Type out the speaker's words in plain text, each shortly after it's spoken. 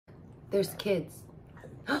There's kids.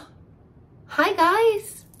 Hi,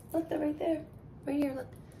 guys. Look, they're right there. Right here, look.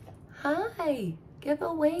 Hi. Give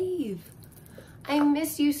a wave. I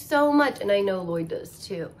miss you so much, and I know Lloyd does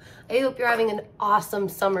too. I hope you're having an awesome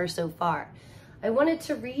summer so far. I wanted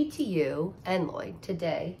to read to you and Lloyd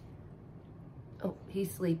today. Oh,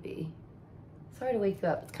 he's sleepy. Sorry to wake you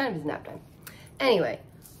up. It's kind of his nap time. Anyway,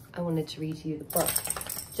 I wanted to read to you the book.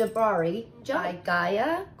 Jabrari Jumps by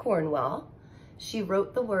Gaia Cornwell. She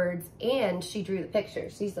wrote the words and she drew the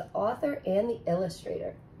pictures. She's the author and the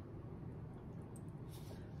illustrator.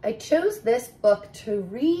 I chose this book to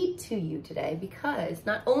read to you today because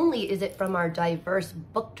not only is it from our diverse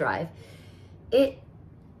book drive, it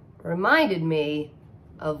reminded me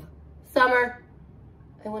of summer.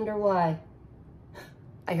 I wonder why.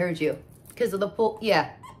 I heard you. Because of the pool. Yeah,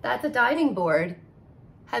 that's a diving board.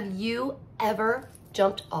 Have you ever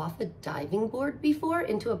jumped off a diving board before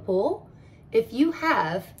into a pool? If you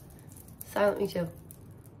have, silent me too.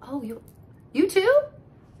 Oh, you too?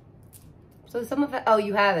 So some of it, oh,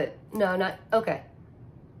 you have it. No, not, okay.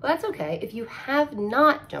 Well, that's okay. If you have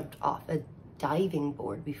not jumped off a diving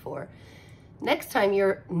board before, next time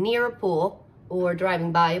you're near a pool or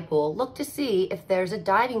driving by a pool, look to see if there's a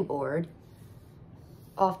diving board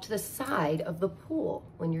off to the side of the pool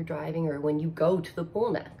when you're driving or when you go to the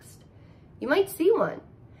pool next. You might see one,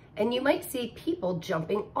 and you might see people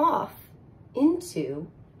jumping off into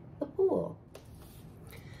the pool.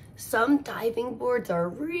 Some diving boards are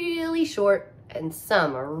really short and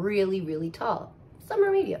some are really, really tall. Some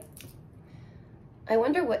are medium. I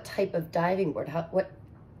wonder what type of diving board, what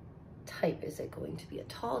type is it going to be? A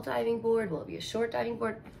tall diving board? Will it be a short diving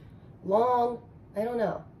board? Long? I don't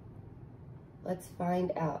know. Let's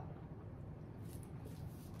find out.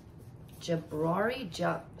 Jabrari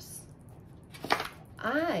Jumps.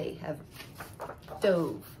 I have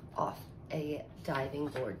dove off a diving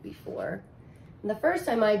board before. And the first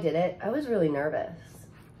time I did it, I was really nervous.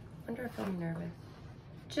 Wonder if I'm nervous.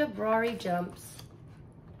 Jabrari Jumps.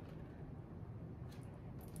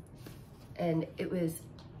 And it was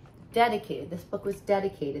dedicated, this book was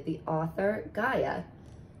dedicated, the author, Gaia,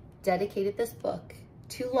 dedicated this book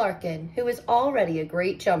to Larkin, who is already a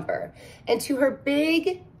great jumper, and to her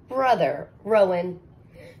big brother, Rowan,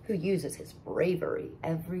 who uses his bravery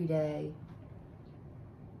every day.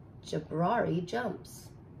 Jabrari Jumps.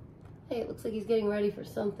 Hey, it looks like he's getting ready for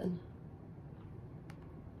something.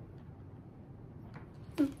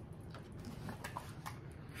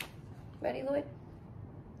 Ready, Lloyd?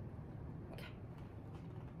 Okay.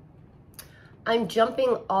 I'm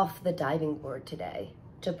jumping off the diving board today,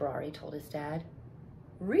 Jabrari told his dad.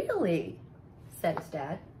 Really? Said his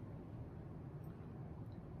dad.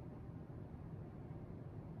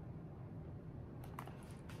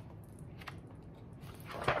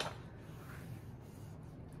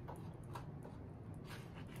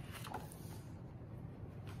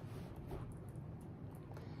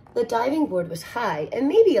 The diving board was high and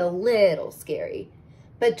maybe a little scary,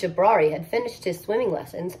 but Jabrari had finished his swimming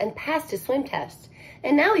lessons and passed his swim test,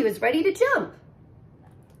 and now he was ready to jump.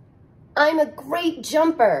 I'm a great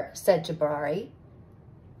jumper, said Jabrari,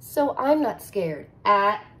 so I'm not scared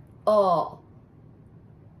at all.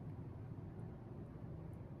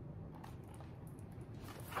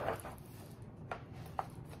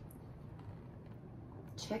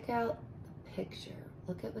 Check out the picture.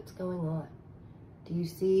 Look at what's going on. Do you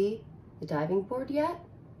see the diving board yet?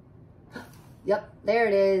 Yep, there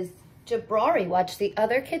it is. Jabrari watched the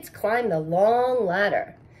other kids climb the long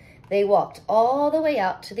ladder. They walked all the way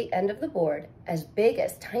out to the end of the board, as big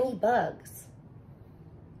as tiny bugs.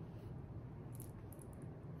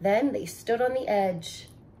 Then they stood on the edge.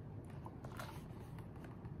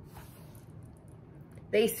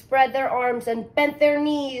 They spread their arms and bent their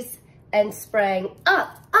knees and sprang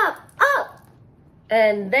up, up, up.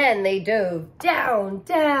 And then they dove down,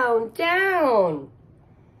 down, down.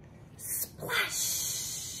 Splash.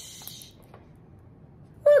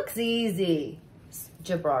 Looks easy,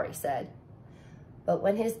 Jabrari said. But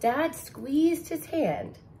when his dad squeezed his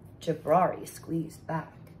hand, Jabrari squeezed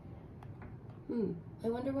back. I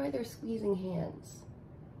wonder why they're squeezing hands.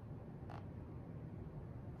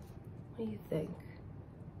 What do you think?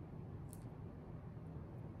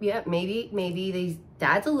 Yeah, maybe these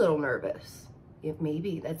dad's a little nervous. Yeah,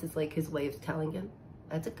 maybe that's just like his way of telling him.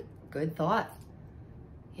 That's a good thought.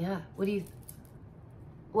 Yeah,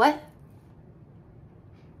 what?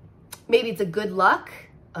 Maybe it's a good luck?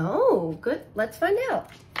 Oh, good. Let's find out.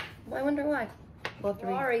 I wonder why. Well,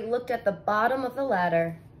 Jabrari looked at the bottom of the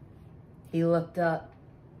ladder. He looked up.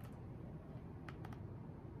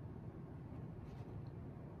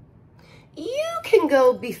 You can can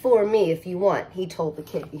go before me if you want, he told the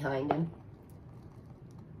kid behind him.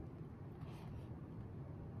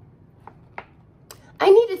 I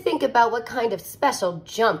need to think about what kind of special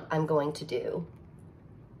jump I'm going to do.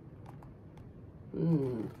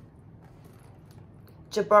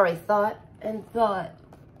 Jabrari thought and thought.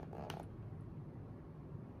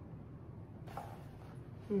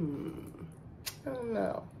 I don't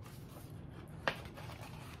know.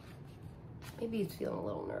 Maybe he's feeling a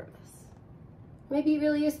little nervous. Maybe he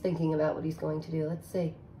really is thinking about what he's going to do. Let's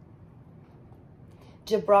see.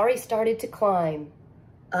 Jabrari started to climb.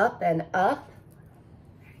 Up and up.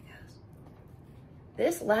 There he goes.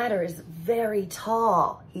 This ladder is very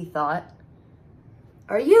tall, he thought.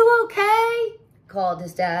 Are you okay? Called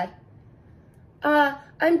his dad.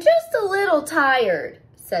 I'm just a little tired,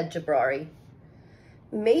 said Jabrari.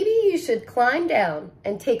 Maybe you should climb down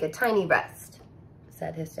and take a tiny rest,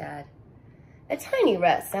 said his dad. A tiny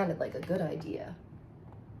rest sounded like a good idea.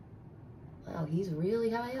 Wow, he's really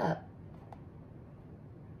high up.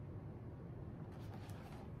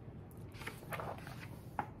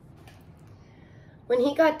 When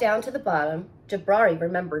he got down to the bottom, Jabrari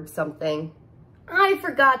remembered something. I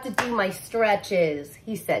forgot to do my stretches,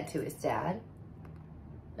 he said to his dad.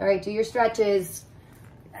 All right, do your stretches.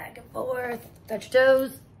 Back and forth, touch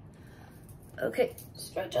toes. Okay,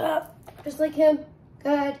 stretch up, just like him.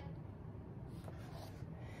 Good.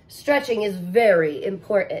 Stretching is very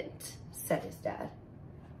important, said his dad.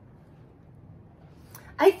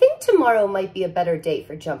 I think tomorrow might be a better day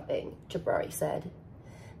for jumping, Jabrari said.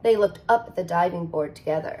 They looked up at the diving board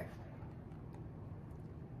together.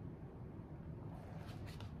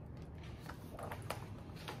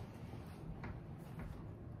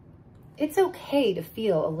 It's okay to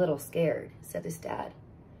feel a little scared, said his dad.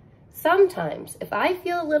 Sometimes, if I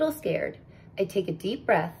feel a little scared, I take a deep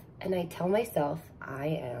breath and I tell myself I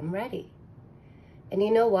am ready. And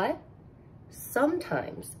you know what?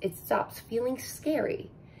 Sometimes it stops feeling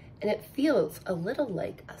scary and it feels a little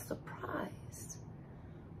like a surprise.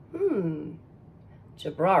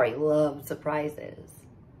 Jabrari loved surprises.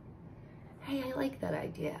 Hey, I like that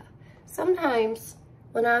idea. Sometimes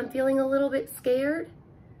when I'm feeling a little bit scared,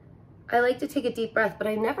 I like to take a deep breath, but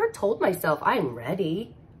I never told myself I'm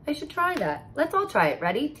ready. I should try that. Let's all try it.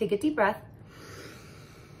 Ready? Take a deep breath.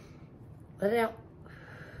 Let it out.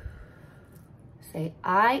 Say,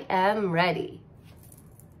 I am ready.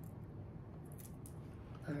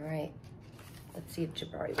 All right. Let's see if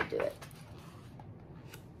Jabrari will do it.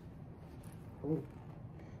 Ooh.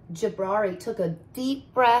 Jabrari took a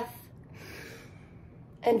deep breath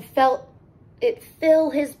and felt it fill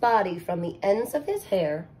his body from the ends of his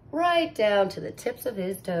hair right down to the tips of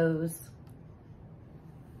his toes.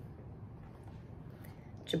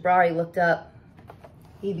 Jabrari looked up.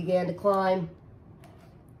 He began to climb.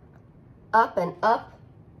 Up and up.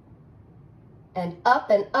 And up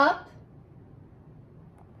and up.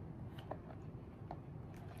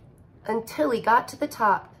 Until he got to the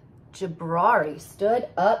top. Jabrari stood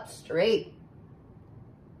up straight.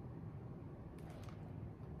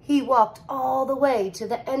 He walked all the way to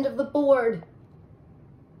the end of the board.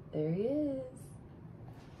 There he is.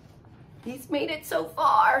 He's made it so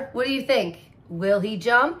far. What do you think? Will he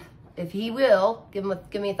jump? If he will, give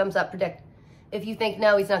me a thumbs up, predict. If you think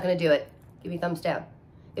no, he's not going to do it, give me a thumbs down.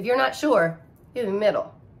 If you're not sure, give me a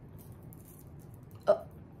middle.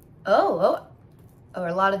 Oh, or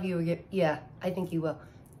a lot of you are, yeah, I think you will.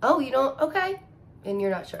 Oh, you don't? Okay. And you're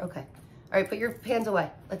not sure. Okay. All right, put your hands away.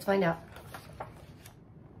 Let's find out.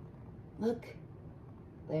 Look,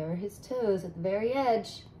 there are his toes at the very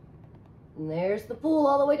edge. And there's the pool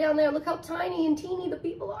all the way down there. Look how tiny and teeny the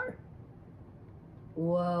people are.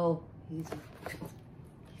 Whoa, he's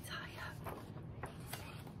high up.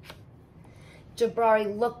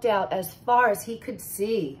 Jabrari looked out as far as he could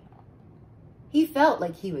see. He felt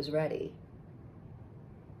like he was ready.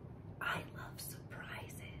 I love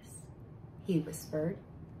surprises, he whispered.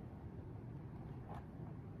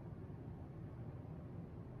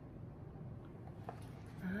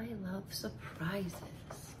 I love surprises.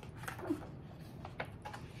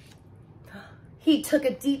 He took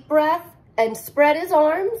a deep breath and spread his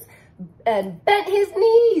arms and bent his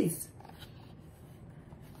knees.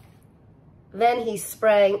 Then he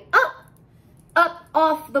sprang up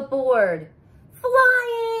off the board,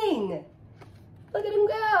 flying. Look at him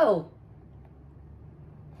go.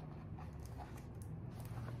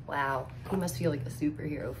 Wow, he must feel like a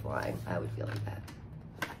superhero flying. I would feel like that.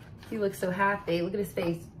 He looks so happy. Look at his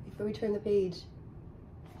face before we turn the page.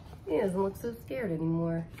 He doesn't look so scared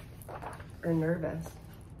anymore or nervous.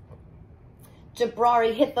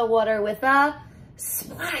 Jabrari hit the water with a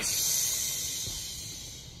splash.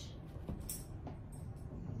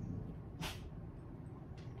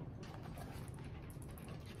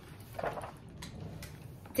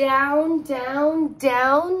 Down, down,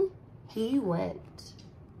 down he went.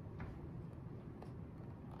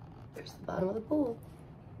 There's the bottom of the pool.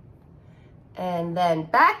 And then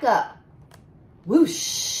back up.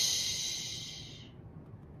 Whoosh.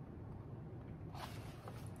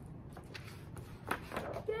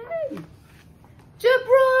 Yay.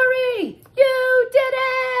 Jabrari, you did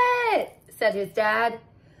it, said his dad.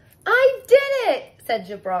 I did it, said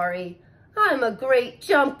Jabrari. I'm a great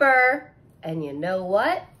jumper. And you know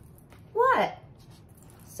what? What?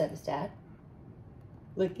 Said his dad.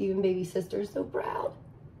 Look, even baby sister is so proud.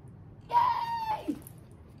 Yay!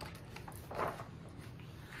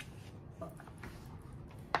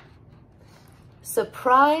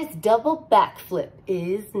 Surprise double backflip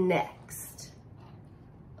is next.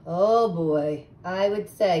 Oh boy, I would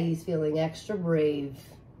say he's feeling extra brave.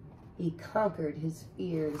 He conquered his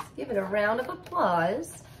fears. Give it a round of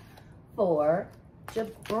applause for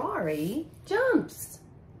Jabrari Jumps.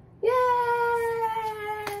 Yay!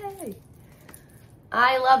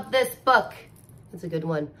 I love this book. It's a good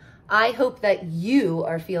one. I hope that you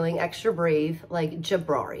are feeling extra brave like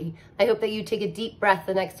Jabrari. I hope that you take a deep breath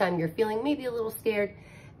the next time you're feeling maybe a little scared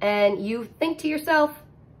and you think to yourself,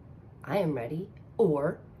 I am ready,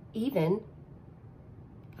 or even,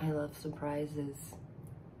 I love surprises.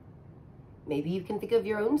 Maybe you can think of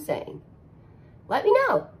your own saying. Let me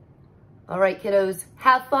know. All right, kiddos,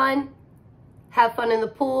 have fun. Have fun in the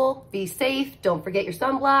pool. Be safe. Don't forget your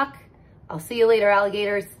sunblock. I'll see you later,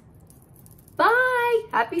 alligators. Bye.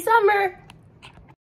 Happy summer.